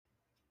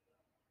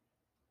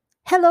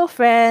Hello,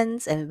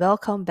 friends, and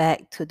welcome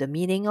back to the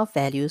Meaning of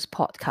Values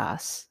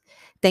podcast.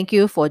 Thank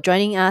you for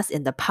joining us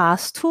in the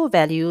past two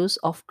values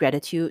of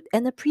gratitude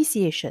and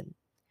appreciation.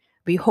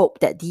 We hope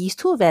that these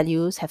two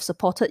values have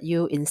supported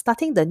you in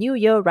starting the new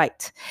year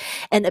right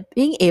and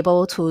being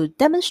able to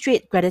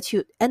demonstrate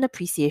gratitude and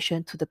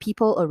appreciation to the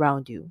people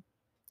around you.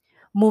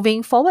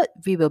 Moving forward,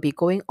 we will be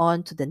going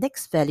on to the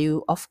next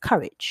value of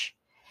courage.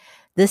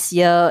 This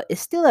year is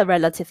still a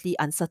relatively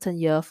uncertain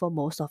year for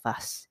most of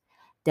us.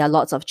 There are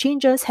lots of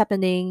changes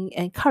happening,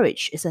 and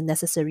courage is a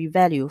necessary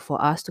value for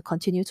us to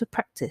continue to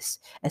practice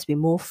as we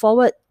move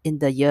forward in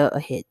the year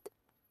ahead.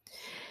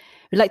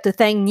 We'd like to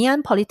thank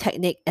Nanyang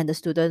Polytechnic and the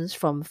students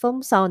from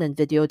Film, Sound and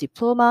Video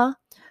Diploma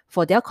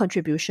for their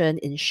contribution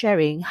in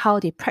sharing how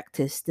they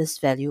practice this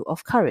value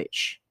of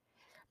courage.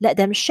 Let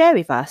them share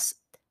with us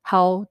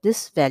how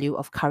this value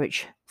of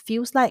courage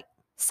feels like,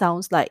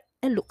 sounds like,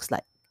 and looks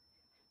like.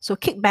 So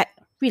kick back,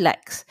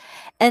 relax,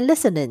 and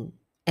listen in.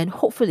 And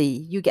hopefully,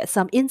 you get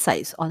some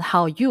insights on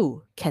how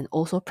you can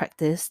also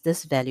practice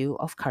this value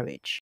of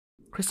courage.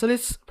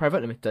 Chrysalis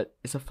Private Limited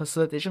is a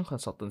facilitation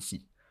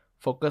consultancy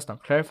focused on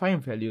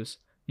clarifying values,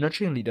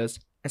 nurturing leaders,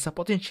 and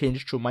supporting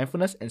change through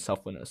mindfulness and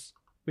selflessness.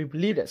 We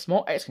believe that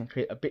small acts can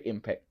create a big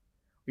impact.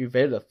 We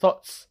value the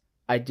thoughts,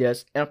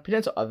 ideas, and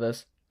opinions of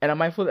others and are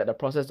mindful that the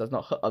process does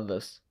not hurt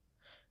others.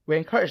 We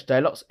encourage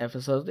dialogues and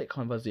facilitate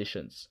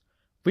conversations.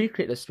 We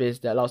create a space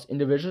that allows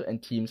individuals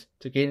and teams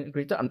to gain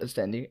greater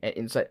understanding and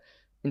insight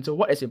into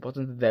what is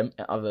important to them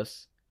and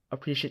others,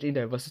 appreciating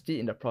diversity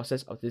in the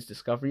process of this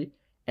discovery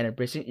and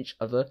embracing each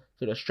other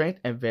to the strength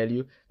and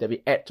value that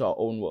we add to our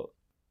own world.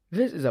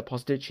 This is a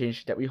positive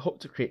change that we hope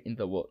to create in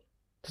the world.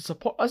 To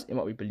support us in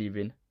what we believe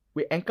in,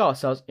 we anchor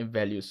ourselves in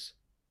values.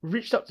 We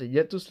reached out to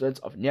Year 2 students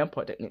of Nanyang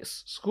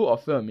Polytechnic's School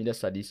of Film and Media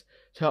Studies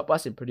to help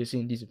us in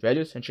producing these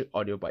value-centric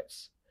audio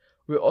bites.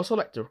 We would also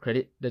like to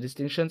credit the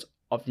distinctions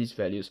of these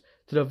values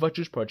to the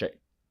Virtues Project,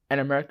 an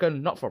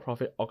American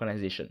not-for-profit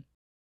organization.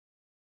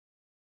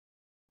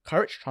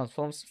 Courage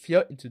transforms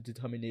fear into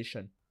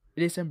determination.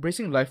 It is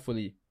embracing life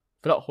fully,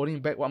 without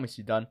holding back what must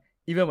be done,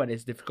 even when it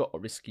is difficult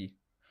or risky.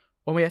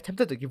 When we are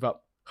tempted to give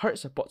up, courage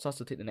supports us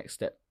to take the next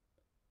step.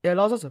 It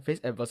allows us to face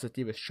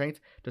adversity with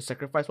strength to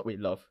sacrifice what we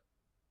love.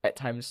 At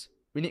times,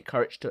 we need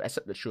courage to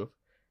accept the truth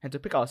and to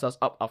pick ourselves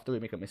up after we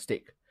make a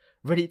mistake,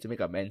 ready to make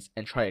amends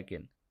and try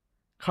again.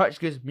 Courage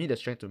gives me the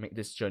strength to make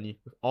this journey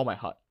with all my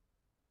heart.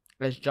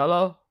 As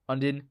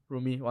Jalaluddin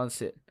Rumi once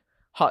said,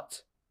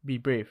 "Heart, be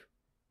brave.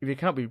 If you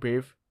cannot be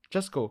brave,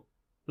 just go.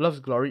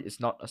 Love's glory is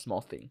not a small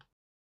thing."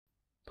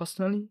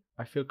 Personally,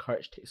 I feel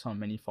courage takes on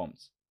many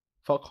forms.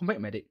 For a combat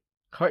medic,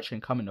 courage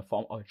can come in the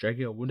form of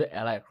dragging a wounded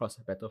ally across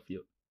the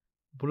battlefield,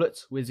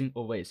 bullets whizzing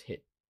over his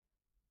head.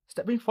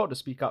 Stepping forward to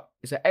speak up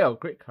is an act of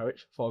great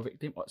courage for a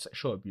victim of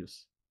sexual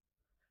abuse.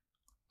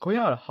 Going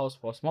out of the house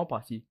for a small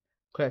party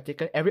could have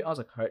taken every ounce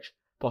of courage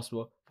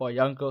possible for a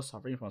young girl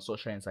suffering from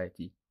social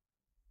anxiety.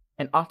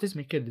 An artist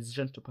making a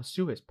decision to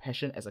pursue his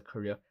passion as a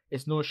career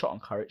is no short on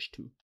courage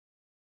too.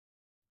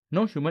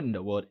 No human in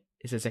the world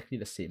is exactly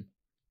the same.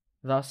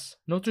 Thus,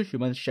 no two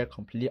humans share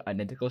completely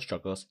identical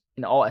struggles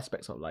in all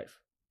aspects of life.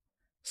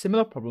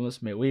 Similar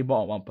problems may weigh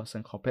more on one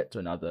person compared to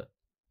another,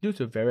 due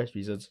to various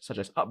reasons such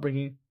as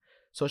upbringing,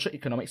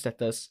 socio-economic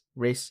status,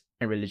 race,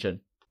 and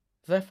religion.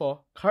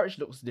 Therefore, courage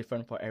looks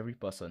different for every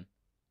person,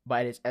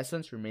 but its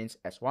essence remains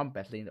as one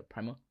battling the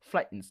primal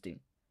flight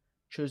instinct,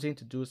 choosing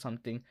to do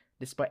something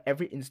despite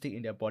every instinct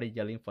in their body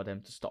yelling for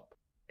them to stop.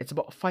 It's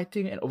about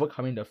fighting and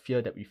overcoming the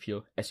fear that we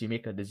feel as we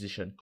make a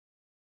decision.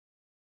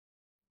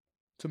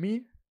 To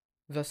me,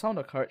 the sound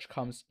of courage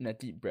comes in a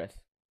deep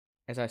breath.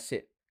 As I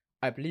said,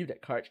 I believe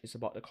that courage is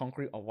about the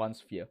conquering of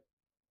one's fear.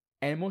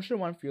 An emotion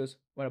one feels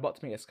when about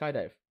to make a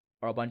skydive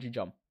or a bungee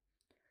jump.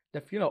 The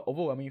feeling of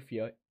overwhelming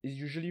fear is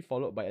usually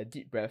followed by a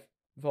deep breath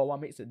before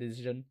one makes the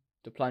decision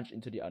to plunge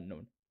into the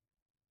unknown.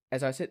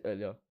 As I said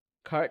earlier,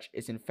 courage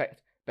is in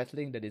fact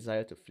battling the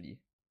desire to flee.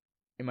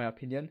 In my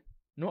opinion,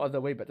 no other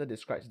way better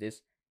describes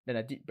this than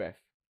a deep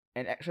breath,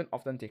 an action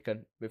often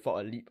taken before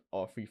a leap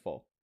or a free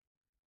fall.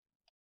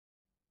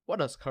 What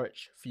does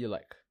courage feel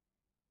like?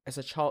 As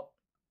a child,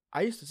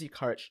 I used to see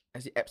courage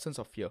as the absence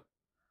of fear.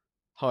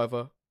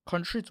 However,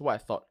 contrary to what I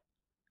thought,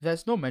 there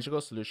is no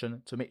magical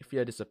solution to make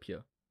fear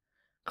disappear.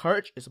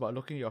 Courage is about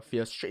looking your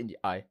fear straight in the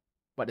eye,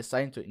 but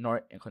deciding to ignore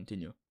it and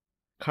continue.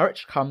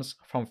 Courage comes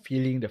from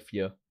feeling the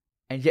fear,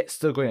 and yet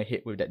still going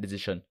ahead with that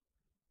decision.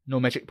 No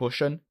magic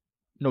potion,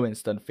 no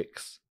instant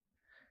fix.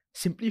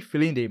 Simply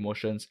feeling the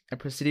emotions and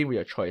proceeding with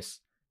your choice,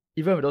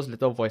 even with those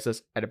little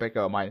voices at the back of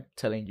your mind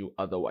telling you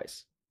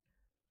otherwise.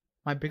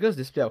 My biggest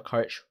display of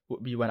courage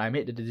would be when I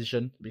made the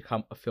decision to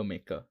become a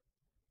filmmaker.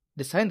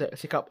 Deciding to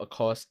take up a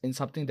course in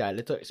something that I had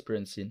little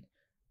experience in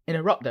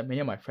a route that many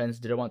of my friends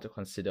didn't want to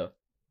consider.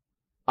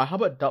 I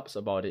harbored doubts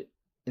about it,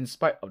 in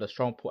spite of the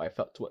strong pull I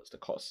felt towards the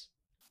course.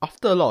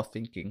 After a lot of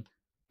thinking,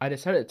 I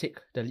decided to take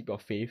the leap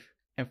of faith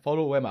and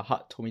follow where my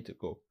heart told me to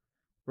go,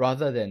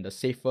 rather than the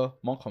safer,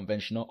 more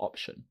conventional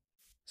option.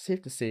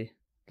 Safe to say,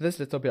 this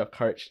little bit of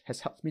courage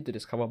has helped me to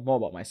discover more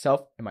about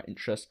myself and my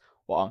interests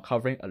while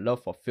uncovering a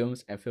love for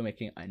films and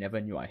filmmaking I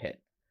never knew I had.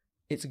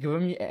 It's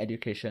given me an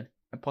education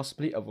and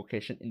possibly a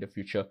vocation in the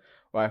future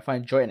where I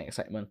find joy and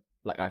excitement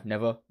like I've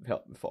never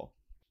felt before.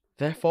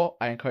 Therefore,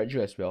 I encourage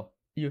you as well.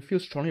 If you feel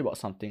strongly about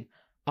something,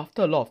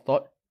 after a lot of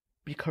thought,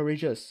 be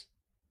courageous.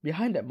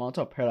 Behind that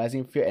mountain of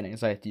paralyzing fear and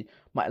anxiety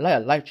might lie a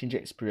life-changing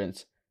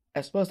experience,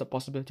 as well as the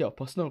possibility of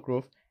personal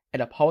growth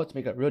and the power to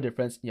make a real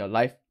difference in your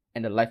life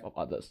and the life of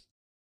others.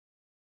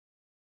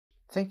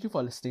 Thank you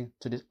for listening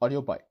to this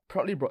audio bite,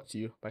 proudly brought to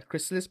you by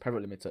Chrysalis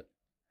Private Limited.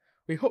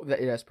 We hope that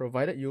it has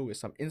provided you with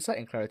some insight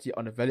and clarity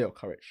on the value of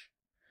courage.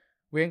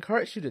 We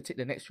encourage you to take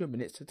the next few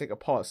minutes to take a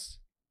pause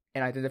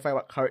and identify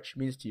what courage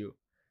means to you.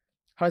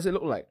 How does it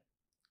look like,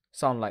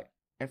 sound like,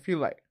 and feel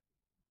like?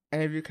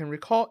 And if you can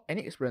recall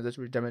any experiences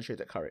which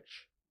demonstrated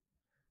courage.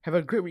 Have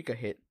a great week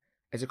ahead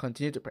as you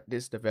continue to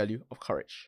practice the value of courage.